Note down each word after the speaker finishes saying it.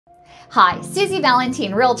Hi, Susie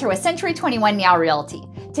Valentine, Realtor with Century 21 Now Realty.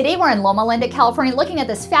 Today we're in Loma Linda, California looking at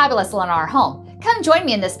this fabulous Lennar home. Come join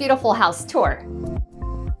me in this beautiful house tour.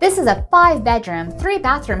 This is a 5-bedroom,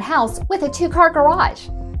 3-bathroom house with a 2-car garage.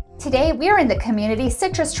 Today we are in the community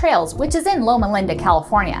Citrus Trails, which is in Loma Linda,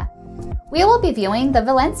 California. We will be viewing the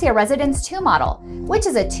Valencia Residence 2 model, which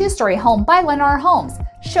is a 2-story home by Lennar Homes,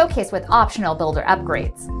 showcased with optional builder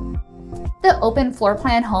upgrades. The open floor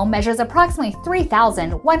plan home measures approximately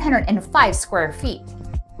 3,105 square feet.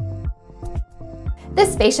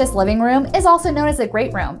 This spacious living room is also known as a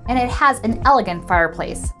great room, and it has an elegant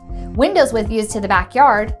fireplace, windows with views to the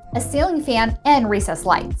backyard, a ceiling fan, and recessed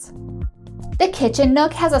lights. The kitchen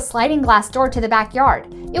nook has a sliding glass door to the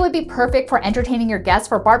backyard. It would be perfect for entertaining your guests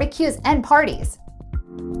for barbecues and parties.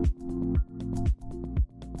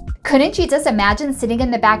 Couldn't you just imagine sitting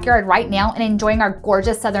in the backyard right now and enjoying our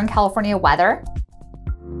gorgeous Southern California weather?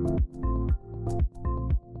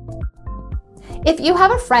 If you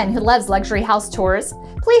have a friend who loves luxury house tours,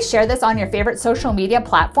 please share this on your favorite social media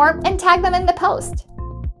platform and tag them in the post.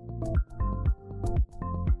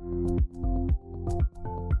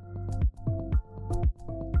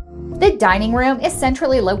 The dining room is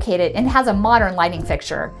centrally located and has a modern lighting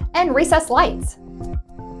fixture and recessed lights.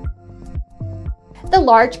 The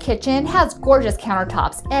large kitchen has gorgeous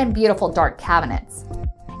countertops and beautiful dark cabinets.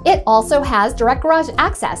 It also has direct garage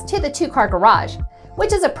access to the 2-car garage,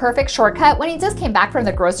 which is a perfect shortcut when you just came back from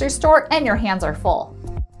the grocery store and your hands are full.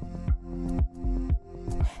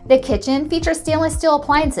 The kitchen features stainless steel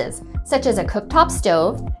appliances such as a cooktop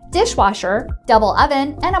stove, dishwasher, double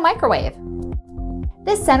oven, and a microwave.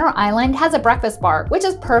 This center island has a breakfast bar, which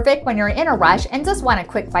is perfect when you're in a rush and just want a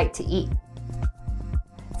quick bite to eat.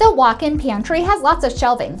 The walk-in pantry has lots of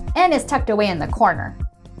shelving and is tucked away in the corner.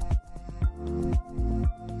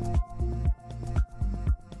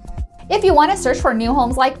 If you want to search for new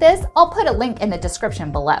homes like this, I'll put a link in the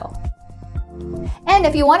description below. And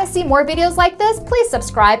if you want to see more videos like this, please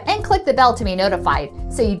subscribe and click the bell to be notified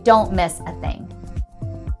so you don't miss a thing.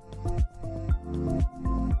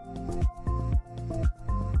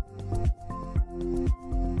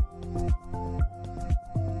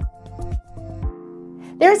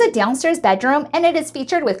 There is a downstairs bedroom and it is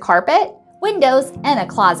featured with carpet, windows, and a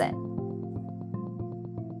closet.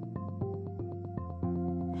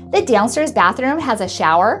 The downstairs bathroom has a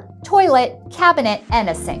shower, toilet, cabinet, and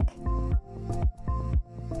a sink.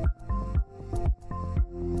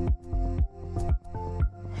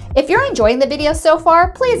 If you're enjoying the video so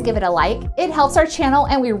far, please give it a like. It helps our channel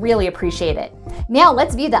and we really appreciate it. Now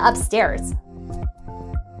let's view the upstairs.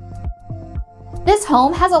 This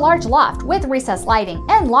home has a large loft with recessed lighting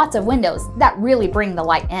and lots of windows that really bring the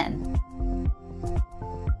light in.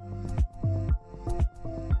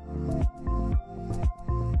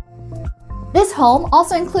 This home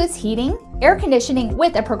also includes heating, air conditioning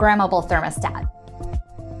with a programmable thermostat.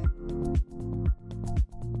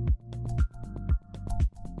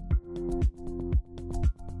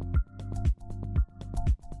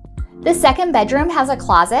 The second bedroom has a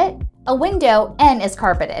closet, a window, and is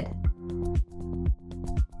carpeted.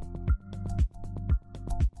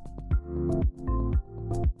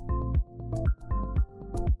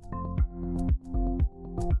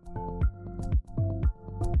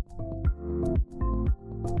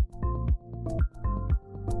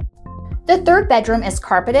 The third bedroom is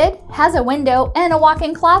carpeted, has a window, and a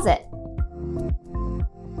walk-in closet.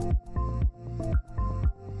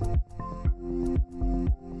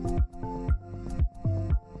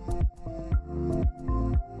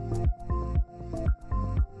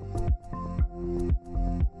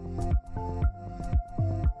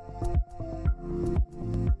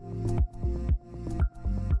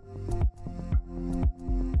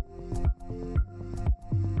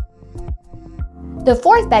 The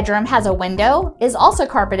fourth bedroom has a window, is also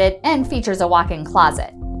carpeted, and features a walk-in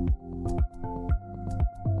closet.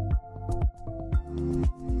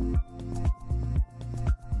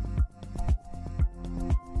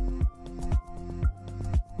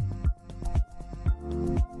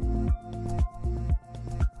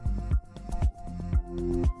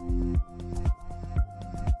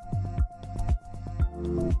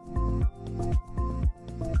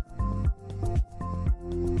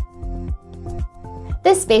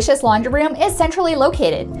 This spacious laundry room is centrally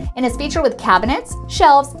located and is featured with cabinets,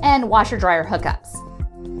 shelves, and washer-dryer hookups.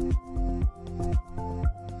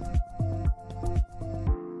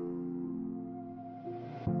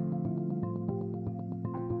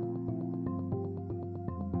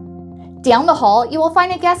 Down the hall, you will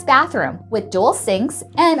find a guest bathroom with dual sinks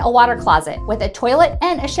and a water closet with a toilet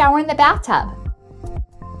and a shower in the bathtub.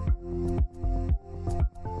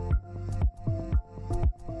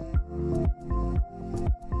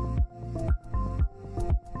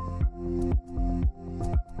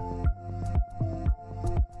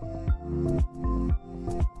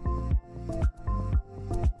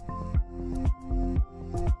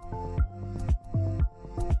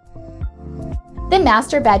 The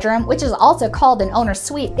master bedroom, which is also called an owner's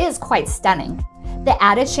suite, is quite stunning. The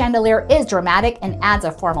added chandelier is dramatic and adds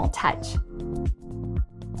a formal touch.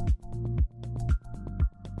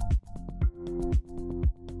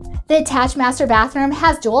 The attached master bathroom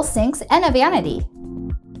has dual sinks and a vanity.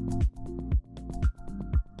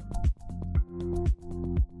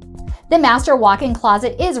 The master walk-in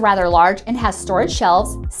closet is rather large and has storage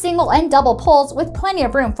shelves, single and double pulls with plenty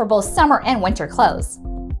of room for both summer and winter clothes.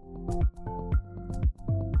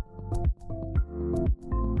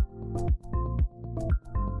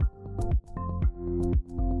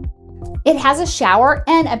 It has a shower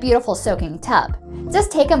and a beautiful soaking tub.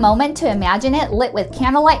 Just take a moment to imagine it lit with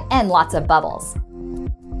candlelight and lots of bubbles.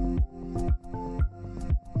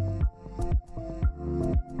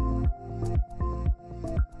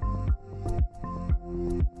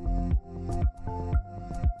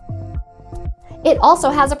 It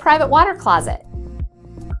also has a private water closet.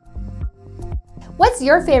 What's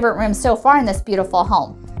your favorite room so far in this beautiful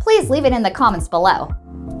home? Please leave it in the comments below.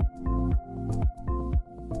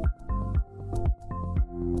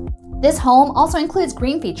 This home also includes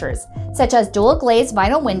green features, such as dual glazed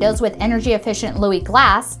vinyl windows with energy-efficient Louis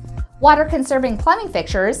glass, water-conserving plumbing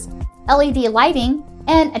fixtures, LED lighting,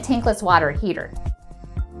 and a tankless water heater.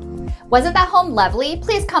 Wasn't that home lovely?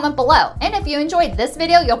 Please comment below. And if you enjoyed this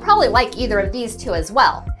video, you'll probably like either of these two as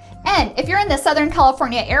well. And if you're in the Southern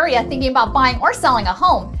California area thinking about buying or selling a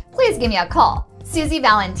home, please give me a call. Susie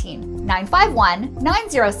Valentine,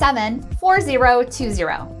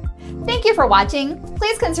 951-907-4020. Thank you for watching.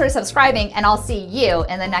 Please consider subscribing and I'll see you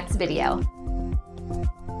in the next video.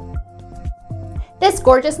 This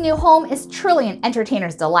gorgeous new home is truly an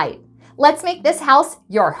entertainer's delight. Let's make this house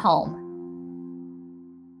your home.